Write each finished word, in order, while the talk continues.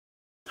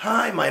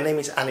Hi, my name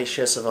is Ali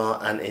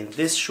Shesavar, and in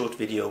this short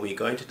video we're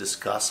going to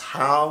discuss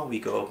how we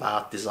go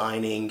about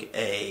designing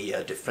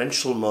a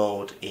differential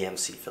mode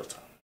EMC filter.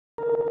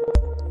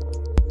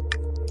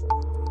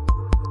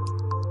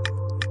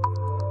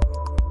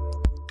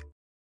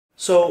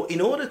 So in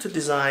order to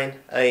design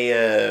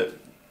a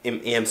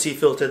EMC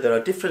filter, there are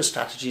different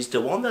strategies. The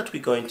one that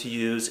we're going to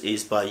use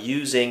is by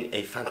using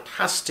a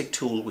fantastic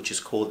tool which is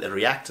called a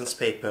reactance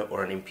paper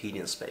or an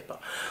impedance paper.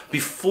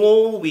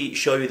 Before we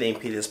show you the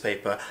impedance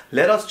paper,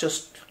 let us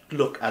just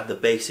look at the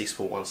basics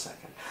for 1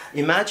 second.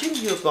 Imagine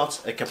you've got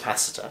a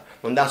capacitor,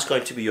 and that's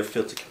going to be your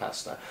filter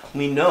capacitor.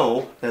 We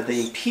know that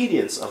the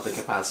impedance of the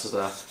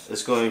capacitor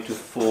is going to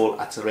fall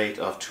at a rate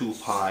of 2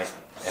 pi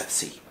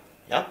Fc.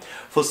 Yeah?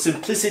 For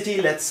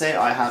simplicity, let's say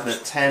I have a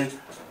 10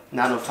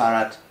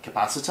 nanofarad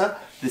capacitor.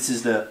 This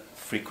is the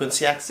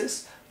frequency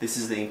axis, this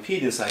is the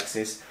impedance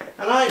axis,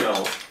 and I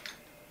know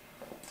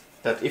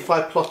that if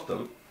I plot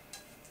the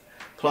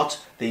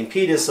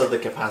impedance of the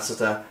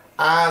capacitor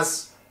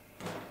as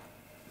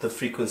the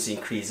frequency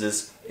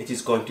increases, it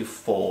is going to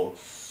fall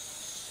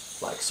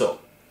like so.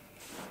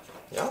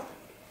 Yeah?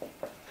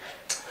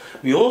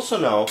 We also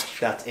know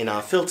that in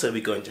our filter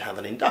we're going to have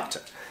an inductor,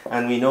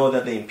 and we know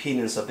that the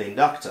impedance of the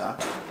inductor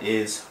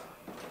is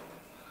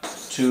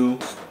 2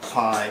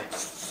 pi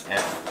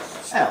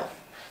FL.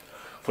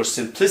 For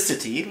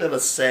simplicity, let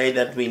us say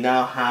that we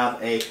now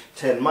have a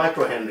 10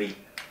 microhenry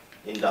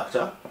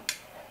inductor.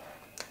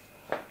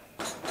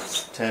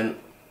 10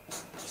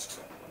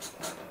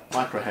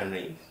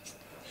 microhenry.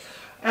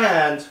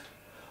 And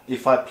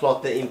if I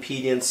plot the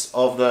impedance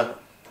of the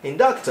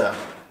inductor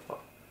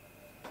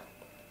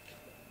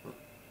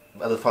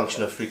as a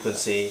function of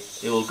frequency,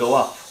 it will go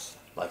up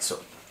like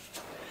so.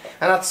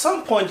 And at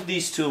some point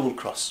these two will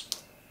cross.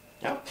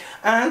 Yeah?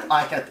 And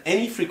at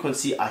any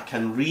frequency I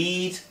can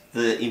read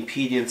the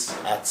impedance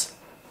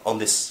on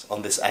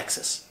this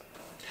axis.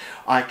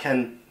 I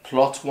can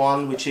plot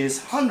one which is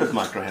 100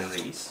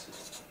 microhenries,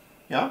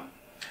 yeah,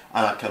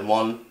 and I can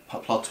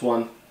plot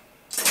one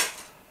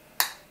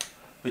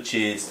which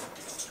is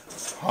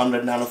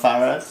 100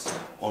 nanofarads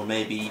or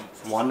maybe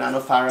 1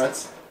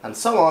 nanofarad and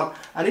so on.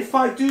 And if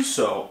I do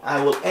so,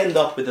 I will end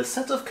up with a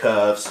set of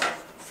curves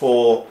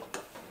for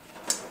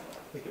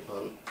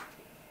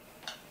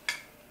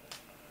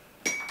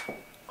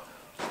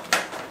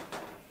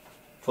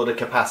the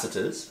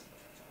capacitors,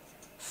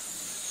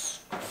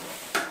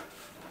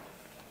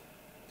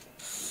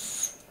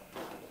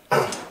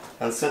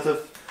 and set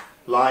of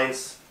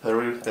lines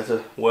that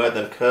are word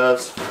and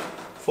curves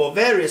for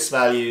various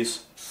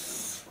values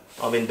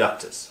of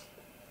inductors.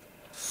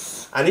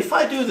 And if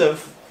I do them,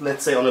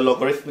 let's say on a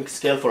logarithmic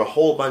scale for a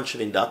whole bunch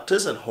of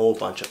inductors and a whole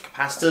bunch of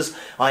capacitors,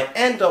 I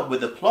end up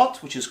with a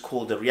plot which is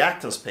called the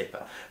reactance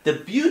paper. The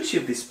beauty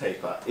of this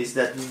paper is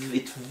that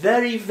it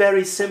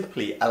very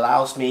simply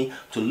allows me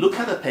to look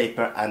at a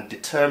paper and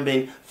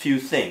determine few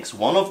things.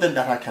 One of them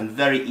that I can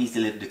very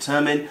easily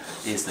determine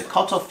is the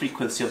cutoff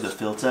frequency of the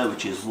filter,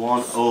 which is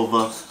 1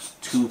 over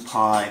 2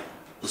 pi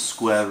the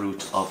square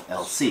root of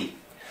LC.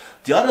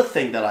 The other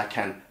thing that I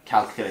can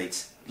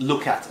calculate,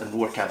 look at and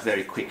work out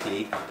very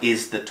quickly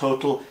is the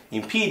total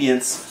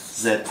impedance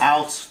Z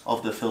out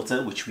of the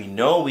filter, which we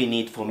know we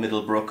need for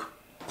Middlebrook,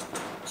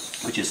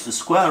 which is the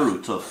square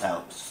root of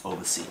L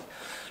over C.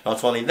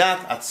 Not only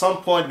that, at some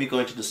point we're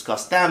going to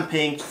discuss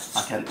damping.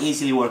 I can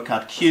easily work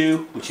out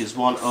Q, which is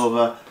 1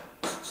 over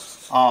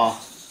R,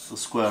 the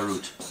square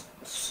root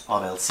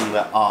of LC,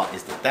 where R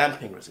is the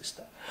damping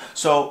resistor.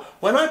 So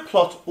when I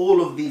plot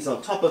all of these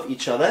on top of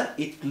each other,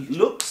 it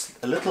looks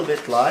a little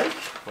bit like,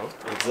 well,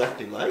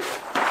 exactly like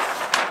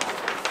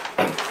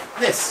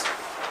this.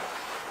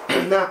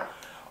 Now,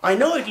 I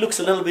know it looks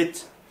a little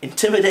bit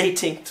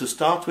intimidating to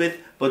start with,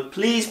 but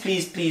please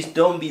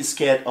don't be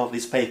scared of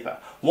this paper.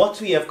 What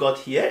we have got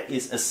here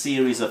is a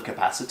series of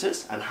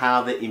capacitors and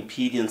how the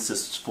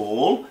impedances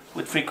fall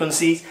with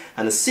frequencies,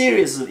 and a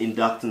series of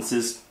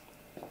inductances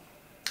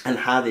and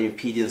how the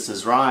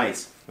impedances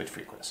rise with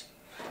frequency.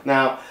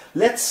 Now,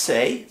 let's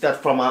say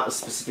that from our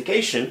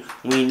specification,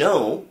 we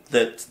know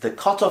that the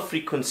cutoff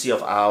frequency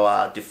of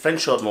our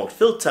differential mode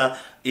filter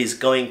is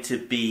going to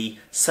be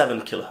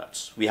 7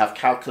 kilohertz. We have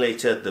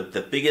calculated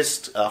the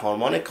biggest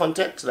harmonic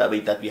content that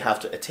we have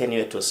to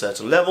attenuate to a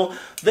certain level.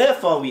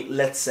 Therefore,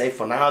 let's say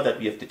for now that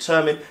we have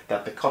determined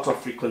that the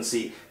cutoff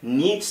frequency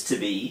needs to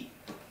be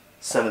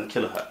 7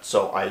 kilohertz.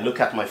 So I look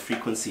at my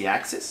frequency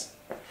axis,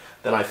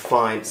 then I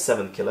find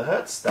 7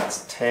 kilohertz.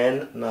 That's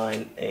 10,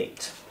 9,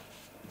 8.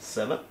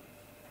 7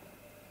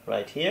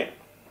 right here,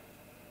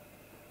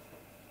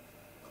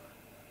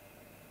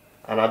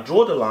 and I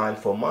draw the line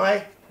for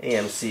my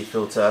EMC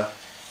filter,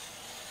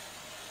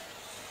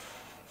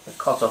 the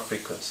cutoff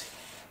frequency.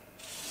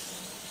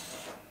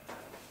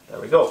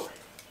 There we go.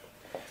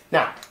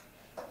 Now,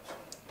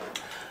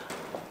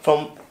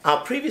 from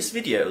our previous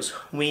videos,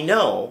 we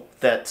know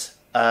that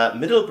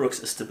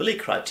Middlebrook's stability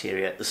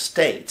criteria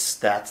states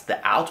that the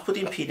output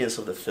impedance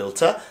of the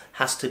filter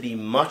has to be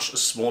much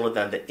smaller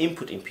than the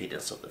input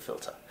impedance of the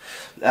filter.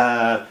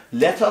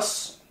 Let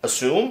us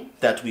assume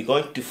that we're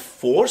going to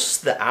force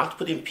the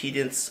output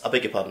impedance, I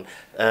beg your pardon,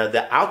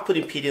 the output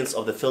impedance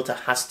of the filter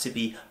has to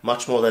be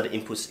much more than the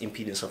input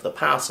impedance of the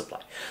power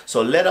supply.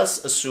 So let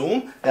us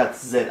assume that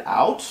Z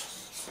out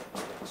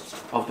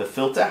of the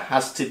filter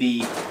has to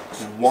be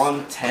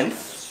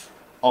 1/10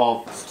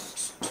 of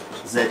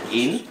Z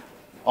in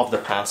of the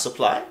power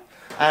supply.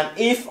 And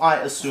if I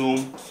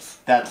assume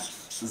that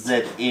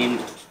Z in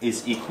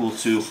is equal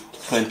to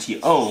 20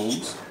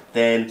 ohms,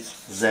 then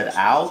Z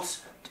out,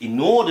 in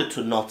order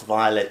to not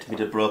violate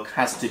Middlebrook,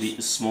 has to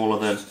be smaller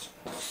than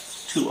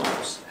 2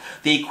 ohms.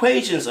 The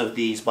equations of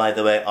these, by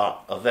the way, are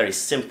very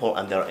simple,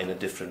 and they're in a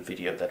different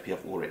video that we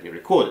have already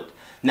recorded.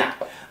 Now,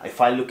 if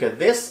I look at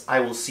this,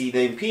 I will see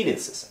the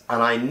impedances.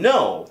 And I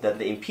know that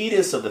the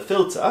impedance of the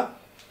filter,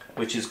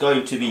 which is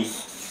going to be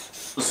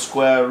the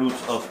square root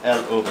of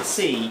L over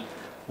C,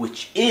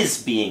 which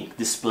is being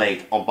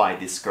displayed by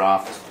this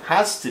graph,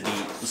 has to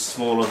be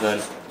smaller than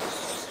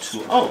 2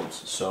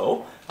 ohms.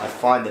 So I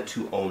find the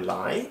 2 ohm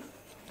line.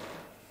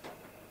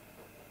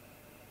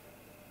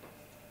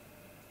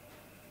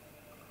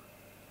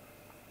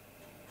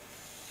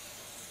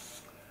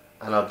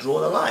 And I'll draw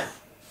the line.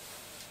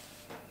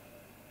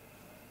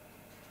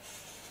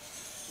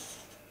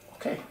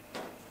 Okay,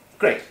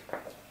 great.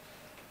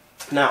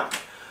 Now,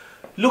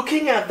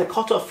 looking at the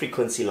cutoff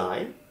frequency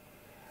line,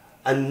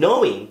 and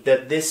knowing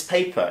that this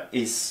paper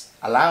is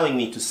allowing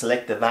me to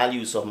select the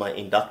values of my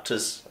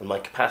inductors and my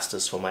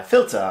capacitors for my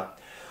filter,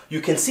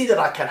 you can see that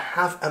I can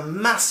have a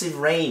massive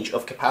range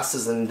of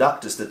capacitors and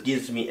inductors that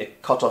gives me a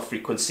cutoff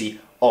frequency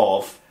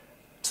of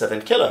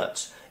 7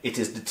 kilohertz. It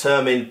is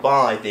determined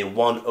by the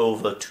 1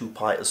 over 2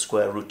 pi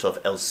square root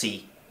of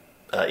LC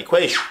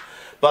equation.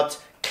 But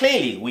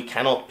clearly we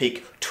cannot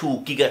pick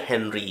 2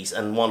 gigahenries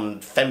and 1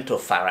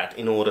 femtofarad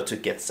in order to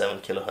get 7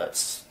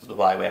 kilohertz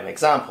by way of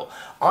example.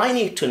 I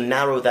need to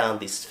narrow down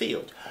this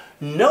field,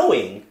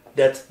 knowing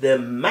that the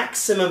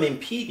maximum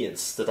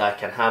impedance that I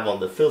can have on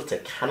the filter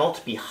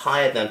cannot be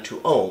higher than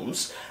 2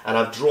 ohms, and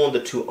I've drawn the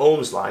 2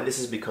 ohms line. This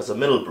is because of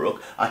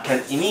Middlebrook. I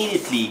can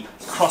immediately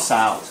cross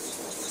out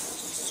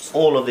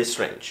all of this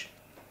range.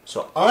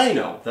 So I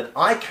know that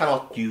I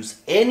cannot use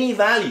any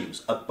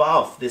values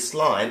above this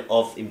line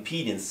of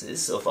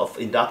impedances, of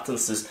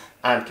inductances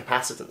and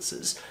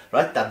capacitances,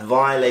 right? That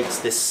violates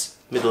this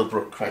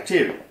Middlebrook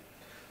criteria.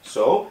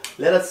 So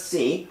let us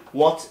see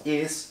what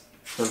is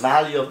the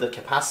value of the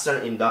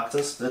capacitor and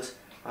inductance that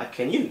I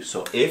can use.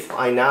 So if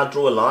I now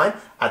draw a line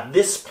at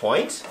this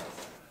point,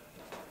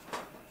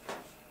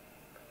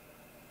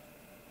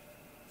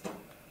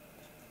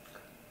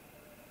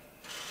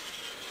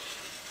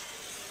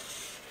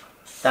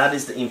 that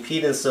is the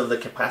impedance of the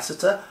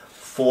capacitor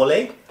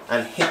falling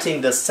and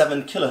hitting the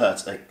 7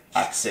 kilohertz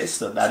axis.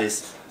 So that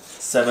is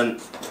 7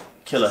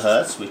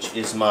 kilohertz, which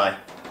is my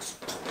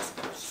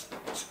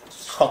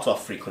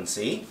cutoff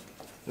frequency.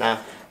 Now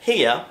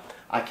here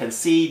I can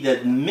see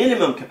that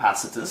minimum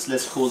capacitance,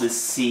 let's call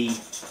this C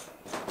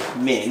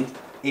min,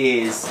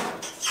 is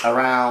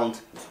around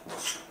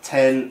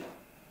 10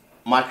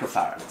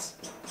 microfarads.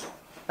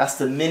 That's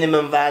the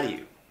minimum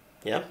value.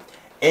 Yeah?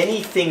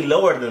 Anything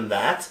lower than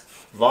that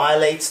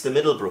violates the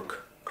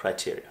Middlebrook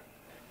criteria.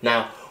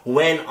 Now,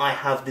 when I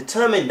have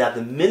determined that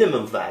the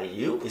minimum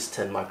value is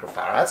 10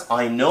 microfarads,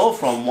 I know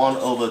from 1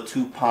 over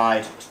 2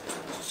 pi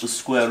the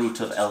square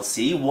root of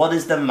LC what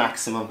is the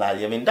maximum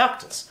value of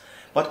inductance.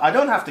 But I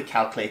don't have to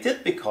calculate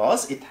it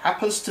because it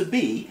happens to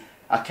be,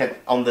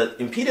 on the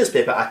impedance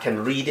paper, I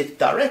can read it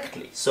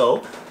directly.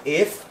 So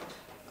if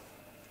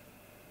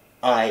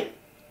I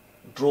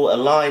draw a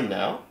line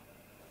now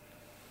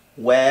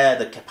where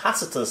the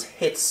capacitance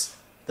hits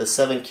the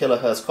 7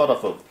 kilohertz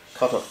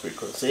cutoff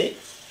frequency,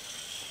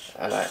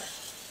 and I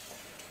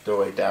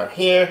draw it down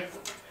here,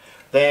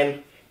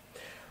 then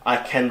I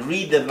can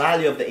read the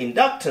value of the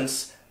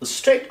inductance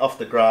straight off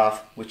the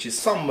graph, which is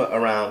somewhere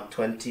around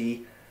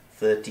 20,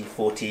 30,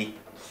 40,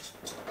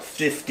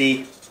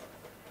 50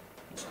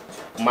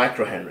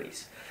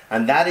 microhenries.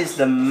 And that is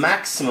the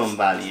maximum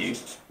value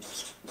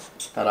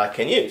that I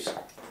can use.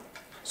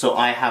 So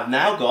I have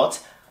now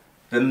got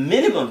the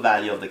minimum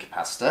value of the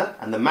capacitor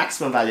and the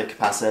maximum value of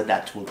capacitor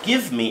that will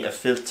give me a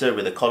filter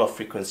with a cutoff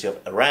frequency of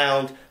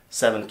around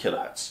 7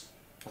 kilohertz.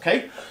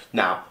 Okay?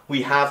 Now,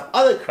 we have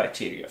other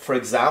criteria. For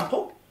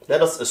example,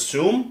 let us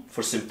assume,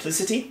 for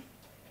simplicity,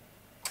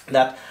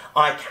 that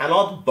I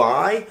cannot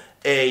buy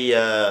a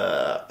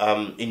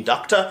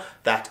inductor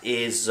that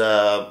is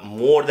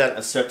more than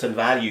a certain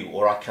value,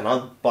 or I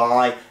cannot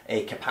buy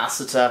a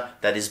capacitor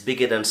that is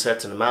bigger than a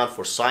certain amount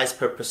for size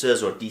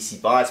purposes or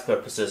DC bias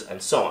purposes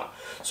and so on.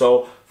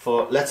 So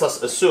let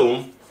us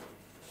assume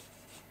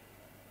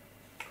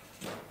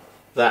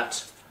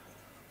that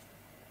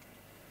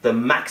the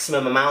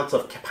maximum amount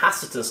of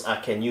capacitance I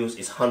can use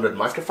is 100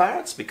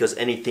 microfarads, because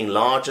anything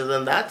larger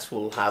than that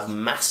will have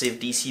massive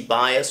DC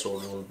bias or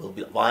will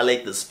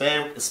violate the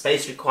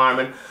space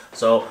requirement.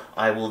 So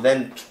I will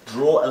then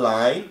draw a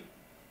line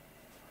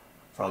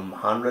from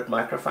 100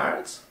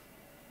 microfarads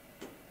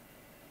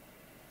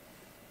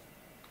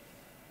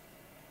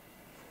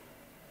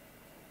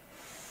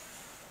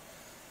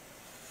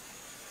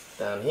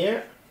down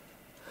here.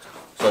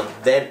 So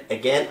then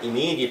again,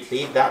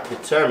 immediately that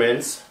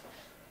determines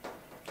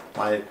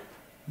my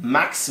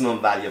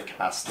maximum value of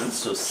capacitance.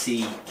 So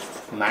C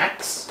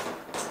max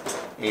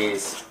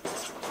is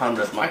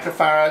 100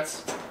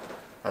 microfarads.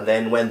 And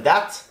then when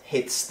that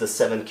hits the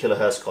 7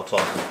 kilohertz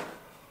cutoff,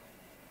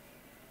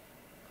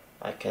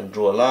 I can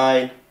draw a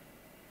line.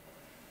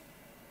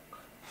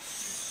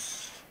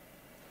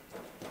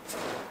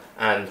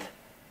 And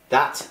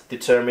that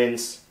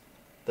determines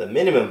the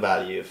minimum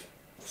value of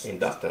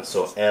inductance.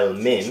 So L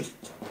min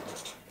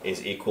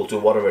is equal to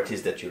whatever it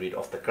is that you read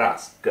off the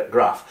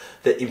graph.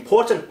 The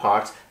important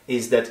part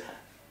is that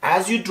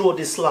as you draw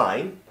this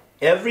line,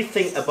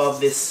 everything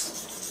above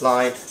this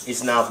line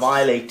is now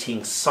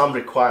violating some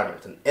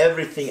requirement, and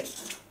everything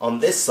on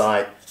this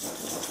side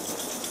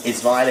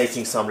is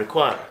violating some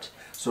requirement.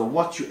 So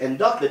what you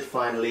end up with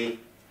finally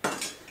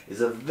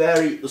is a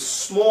very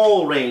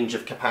small range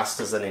of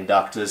capacitors and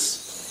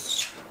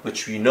inductors,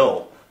 which we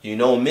know. You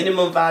know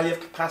minimum value of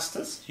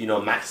capacitance, you know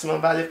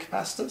maximum value of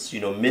capacitance, you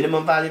know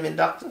minimum value of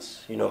inductance,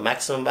 you know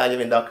maximum value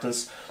of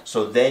inductance.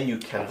 So then you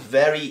can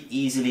very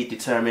easily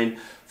determine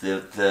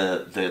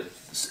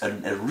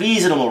a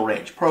reasonable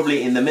range,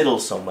 probably in the middle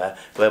somewhere,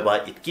 whereby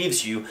it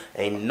gives you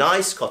a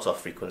nice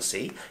cutoff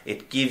frequency,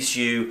 it gives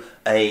you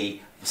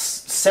a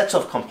set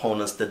of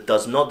components that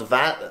does not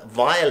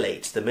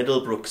violate the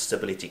Middlebrook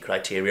stability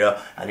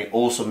criteria, and it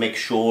also makes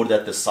sure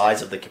that the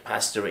size of the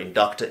capacitor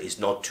inductor is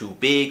not too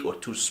big or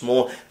too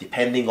small,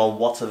 depending on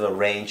whatever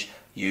range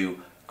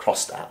you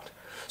crossed out.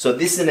 So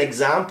this is an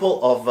example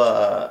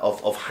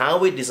of how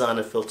we design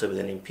a filter with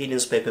an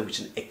impedance paper, which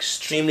is an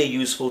extremely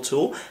useful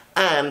tool,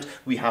 and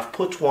we have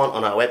put one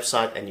on our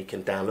website and you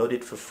can download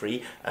it for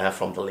free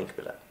from the link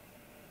below.